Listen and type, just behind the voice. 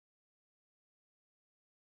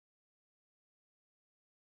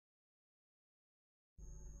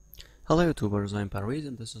Hello YouTubers, I'm Parviz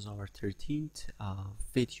and this is our 13th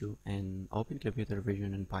video in Open Computer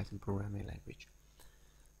Vision in Python programming language.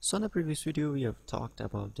 So in the previous video we have talked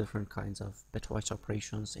about different kinds of bitwise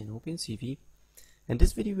operations in OpenCV. In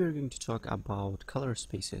this video we are going to talk about color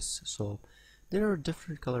spaces. So there are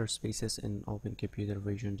different color spaces in Open Computer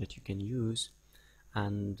Vision that you can use,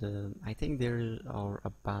 and I think there are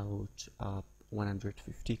about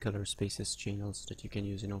 150 color spaces channels that you can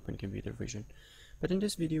use in Open Computer Vision. But in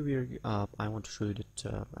this video I want to show you that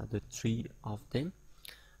the three of them,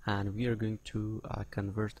 and we are going to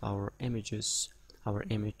convert our image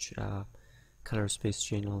color space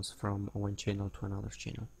channels from one channel to another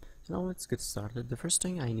channel. So now let's get started. The first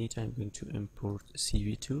thing I'm going to import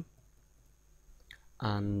cv2,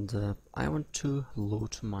 and I want to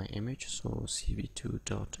load my image, so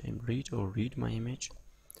cv2.mread or read my image,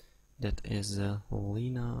 that is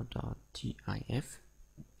lena.tif.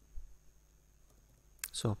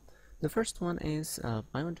 So the first one is I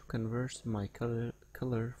want to convert my color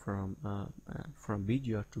from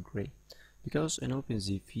BGR to gray, because in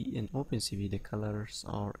OpenCV the colors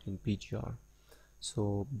are in BGR,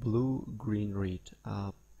 so blue, green, red.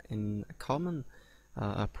 In a common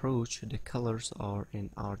approach the colors are in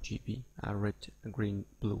RGB, red, green,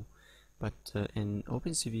 blue, but in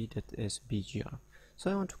OpenCV that is BGR.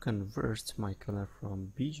 So I want to convert my color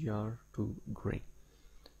from BGR to gray.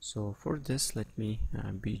 So for this, let me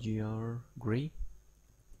BGR Gray.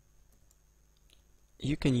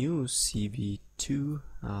 You can use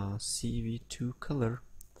cv.cvtColor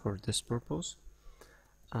for this purpose,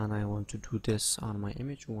 and I want to do this on my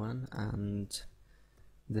image one, and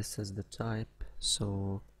this is the type,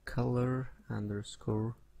 so color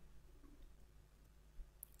underscore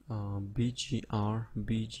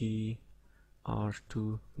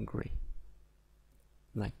BGR2 gray,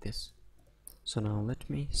 like this. So now let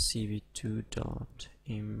me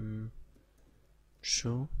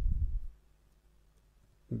cv2.show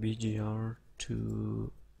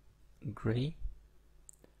BGR2 gray,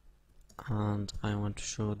 and I want to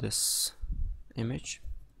show this image,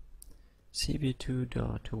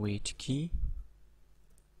 cv2.wait key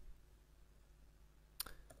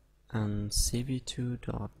and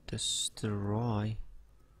cv2.destroy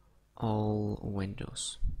all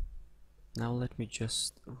windows. Now let me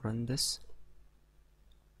just run this.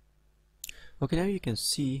 Okay, now you can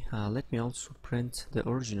see, let me also print the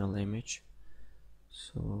original image,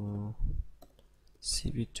 so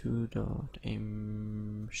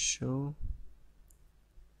cv2.mshow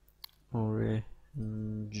original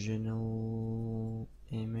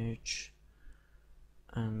image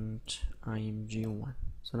and img1.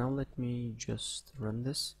 So now let me just run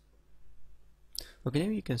this. Okay,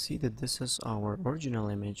 now you can see that this is our original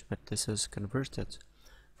image, but this is converted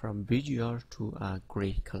from BGR to a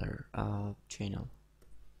gray color channel.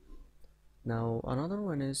 Now another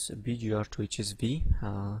one is BGR to HSV,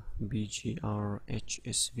 BGR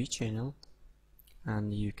HSV channel,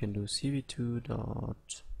 and you can do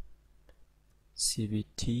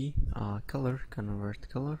cv2.cvtColor, convert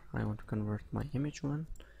color. I want to convert my image one,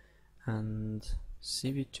 and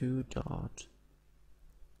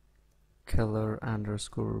cv2.color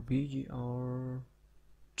underscore BGR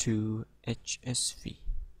to HSV.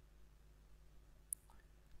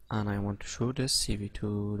 And I want to show this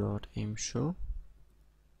cv2.mshow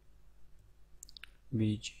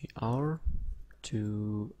BGR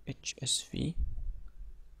to HSV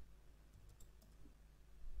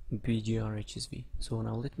BGR HSV. So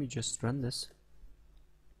now let me just run this.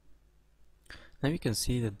 Now you can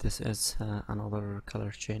see that this is another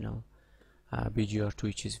color channel, BGR to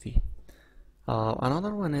HSV.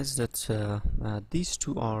 Another one is that these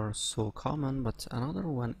two are so common, but another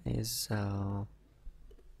one is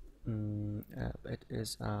it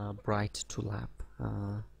is bright to lab.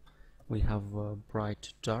 We have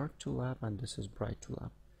bright dark to lab, and this is bright to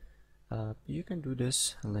lab. You can do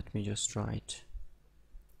this. Let me just try it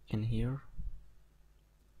in here,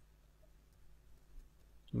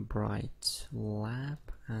 bright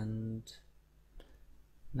lab, and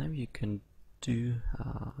now you can do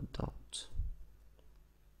dot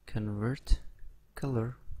convert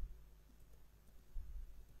color.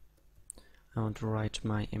 I want to write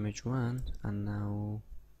my image one, and now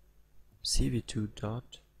cv2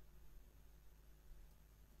 dot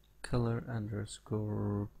color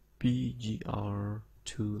underscore BGR2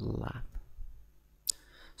 lab.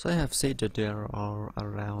 So I have said that there are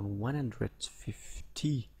around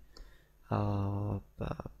 150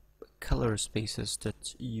 color spaces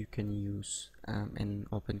that you can use in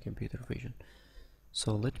Open Computer Vision.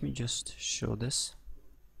 So let me just show this.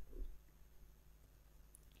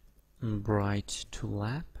 Bright to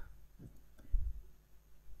lab,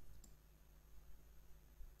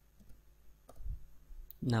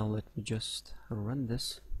 Now let me just run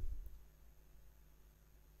this.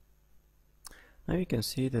 Now you can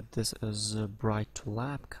see that this is a bright to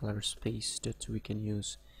lab color space that we can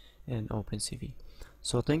use in OpenCV.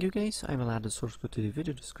 So thank you guys. I will add the source code to the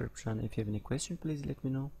video description. If you have any question, please let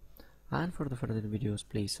me know. And for the further videos,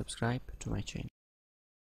 please subscribe to my channel.